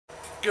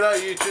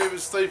G'day YouTube,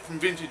 it's Steve from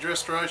Vintage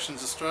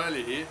Restorations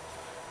Australia here.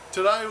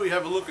 Today we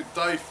have a look at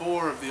day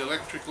 4 of the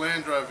electric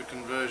Land Rover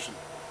conversion.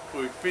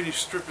 We've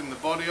finished stripping the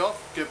body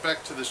off, get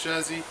back to the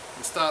chassis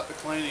and start the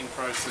cleaning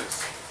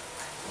process.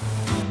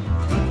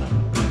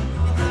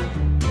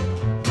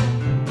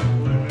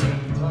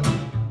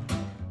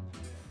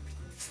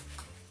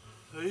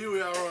 So here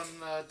we are on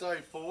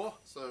day 4,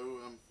 so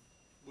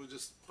we'll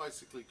just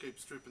basically keep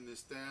stripping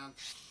this down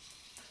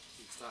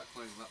and start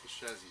cleaning up the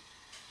chassis.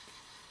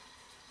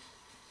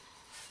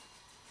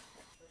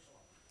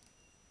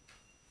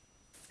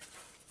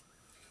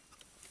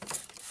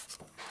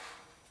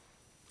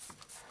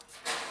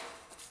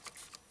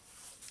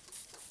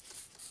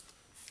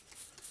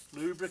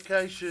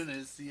 Lubrication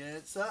is the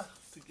answer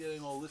to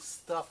getting all this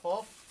stuff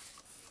off.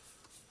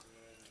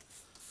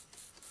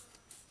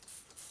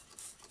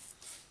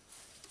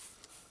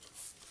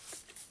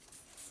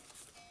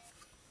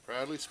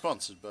 Proudly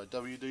sponsored by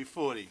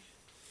WD-40.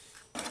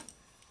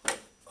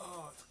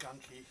 Oh, it's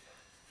gunky.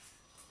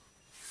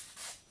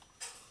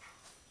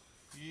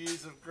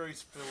 Years of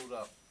grease build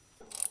up.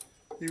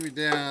 Here we're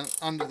down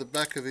under the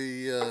back of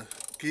the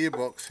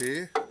gearbox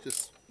here,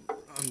 just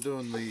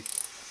undoing the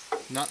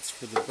nuts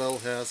for the bell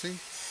housing.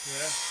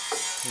 Yeah.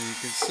 And you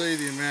can see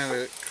the amount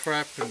of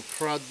crap and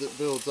crud that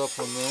builds up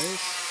on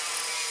these.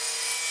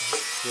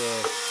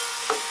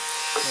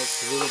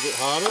 That's a little bit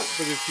harder,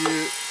 but if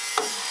you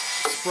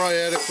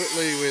spray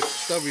adequately with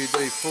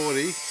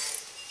WD-40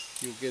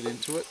 you'll get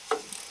into it.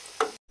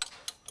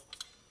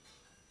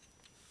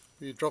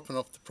 You're dropping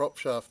off the prop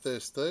shaft there,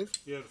 Steve?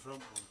 Yeah, the front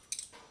one.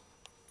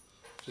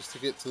 Just to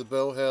get to the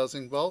bell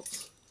housing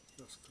bolts.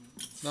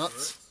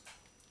 Nuts?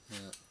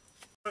 Yeah.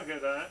 I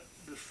get that.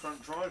 This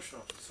front drive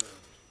shaft is out.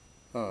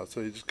 Oh, so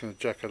you're just going to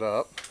jack it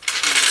up.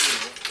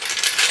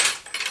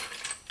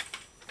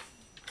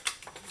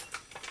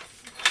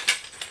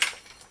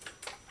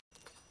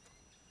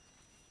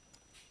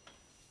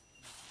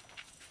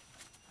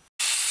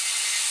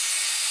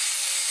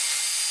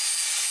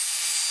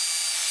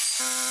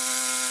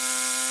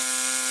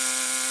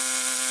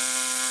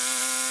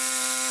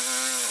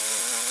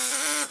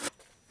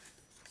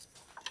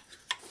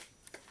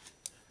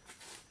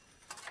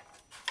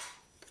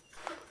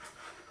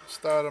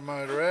 Starter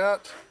motor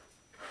out,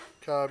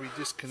 carby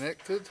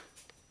disconnected,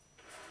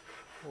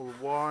 all the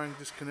wiring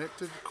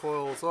disconnected,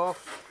 coils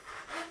off,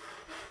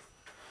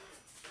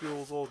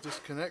 fuel's all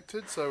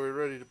disconnected, so we're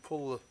ready to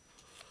pull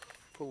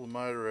the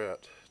motor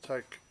out.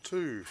 Take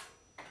 2.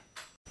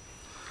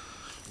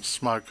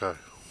 Smoko.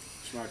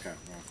 Smoko,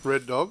 right.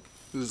 Red Dog.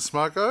 Is it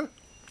Smoko?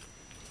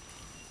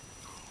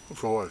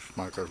 It's always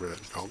Smoko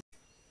Red Dog.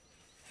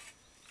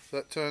 So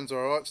that turns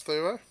alright,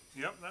 Steve?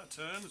 Yep, that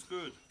turns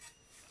good.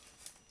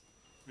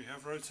 We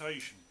have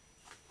rotation.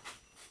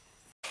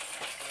 So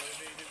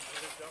we need him to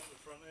lift up the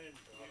front end.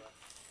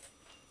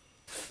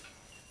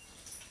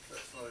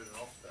 That's not even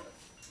off that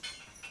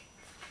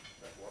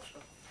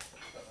washer. I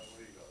don't know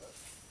where you got that.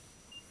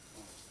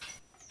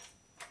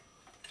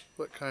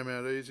 That came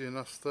out easy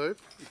enough,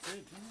 Steve. It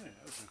did, didn't it?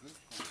 That was a good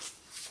one.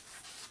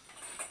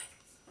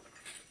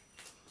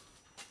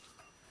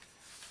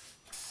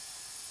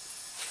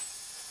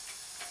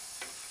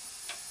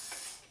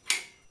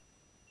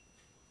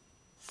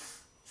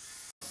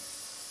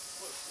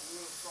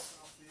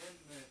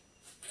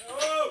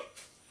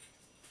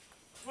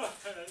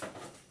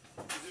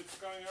 Is it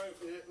going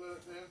over? Yeah, let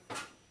it down.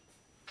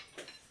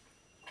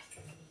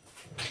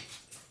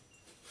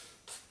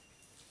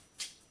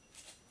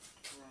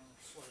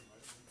 Sorry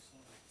mate,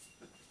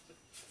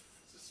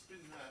 Just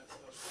spin that.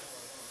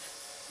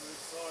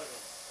 move side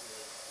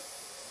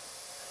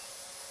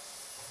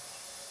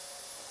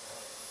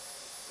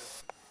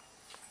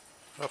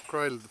on.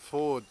 Upgraded the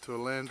Ford to a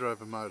Land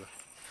Rover motor.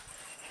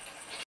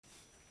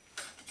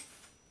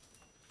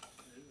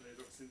 They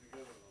look in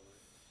together.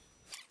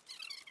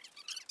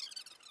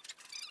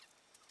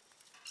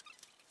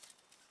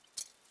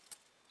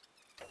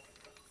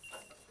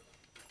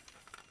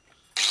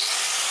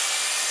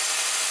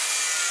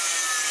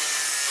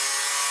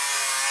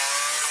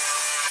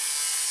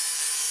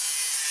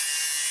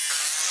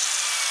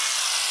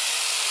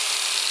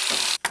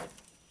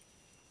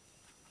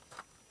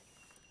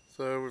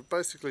 So we've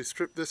basically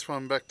stripped this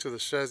one back to the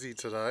chassis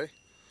today.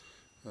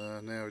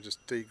 Now we're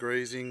just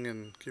degreasing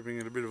and giving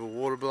it a bit of a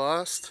water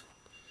blast.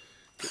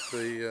 Get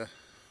the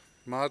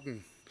mud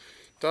and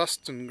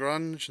dust and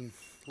grunge and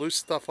loose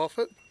stuff off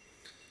it.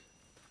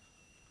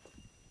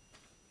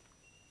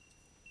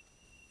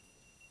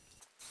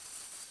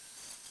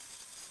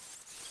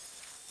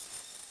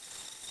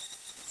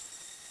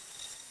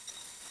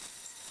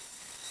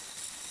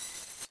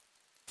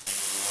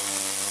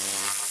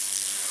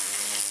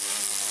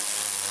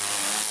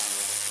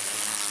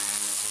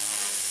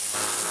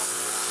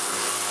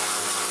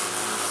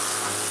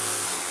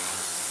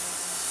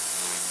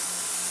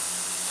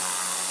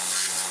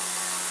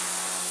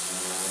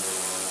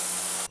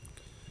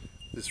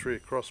 This rear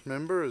cross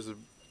member has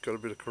got a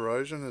bit of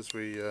corrosion, as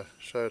we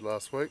showed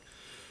last week,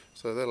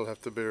 so that'll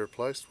have to be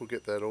replaced. We'll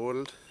get that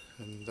ordered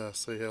and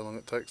see how long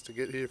it takes to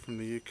get here from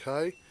the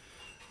UK.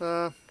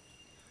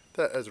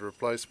 That as a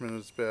replacement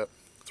is about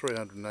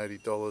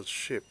 $380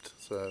 shipped,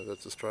 so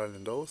that's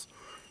Australian dollars,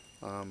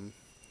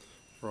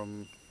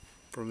 from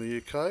the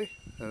UK,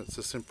 and it's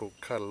a simple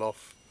cut it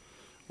off,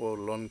 weld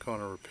it on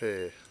kind of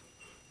repair.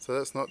 So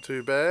that's not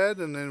too bad,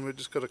 and then we've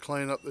just got to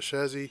clean up the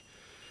chassis,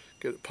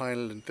 get it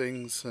painted and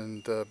things,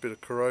 and a bit of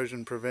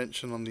corrosion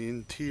prevention on the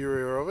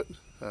interior of it.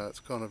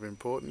 It's kind of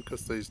important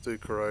because these do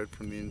corrode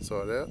from the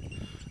inside out.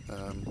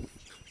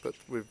 But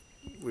we've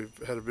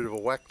had a bit of a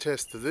whack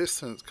test of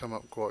this and it's come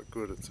up quite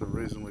good. It's a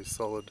reasonably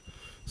solid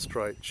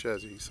straight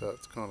chassis, so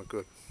it's kind of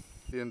good.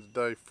 At the end of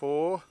day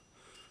 4,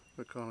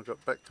 we kind of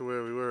got back to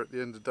where we were at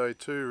the end of day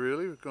 2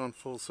 really. We've gone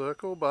full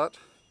circle, but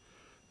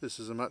this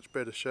is a much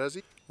better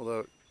chassis.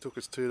 Although it took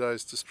us 2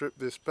 days to strip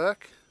this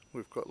back,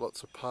 we've got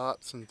lots of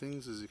parts and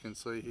things, as you can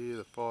see here,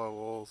 the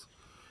firewalls,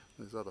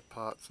 there's other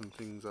parts and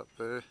things up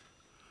there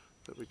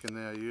that we can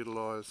now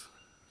utilise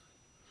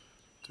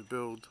to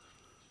build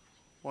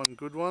one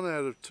good one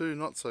out of 2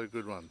 not so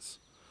good ones.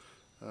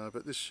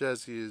 But this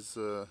chassis is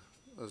a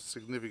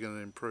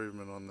significant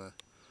improvement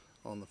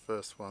on the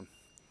first one,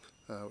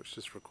 which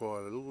just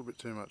required a little bit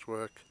too much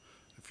work,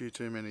 a few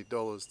too many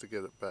dollars to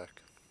get it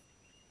back.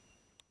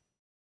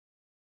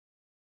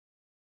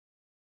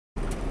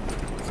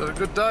 Is that a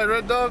good day,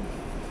 Red Dog?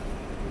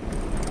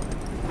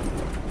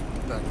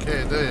 Don't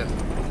care, do you?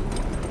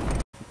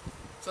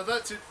 So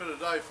that's it for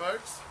today,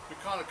 folks. We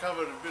kind of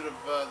covered a bit of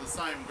the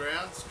same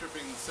ground,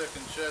 stripping the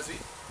second chassis.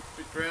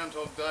 Bit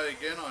Groundhog Day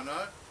again, I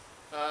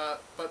know.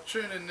 But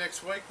tune in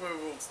next week where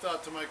we'll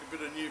start to make a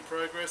bit of new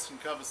progress and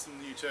cover some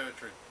new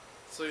territory.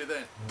 See you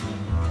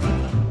then.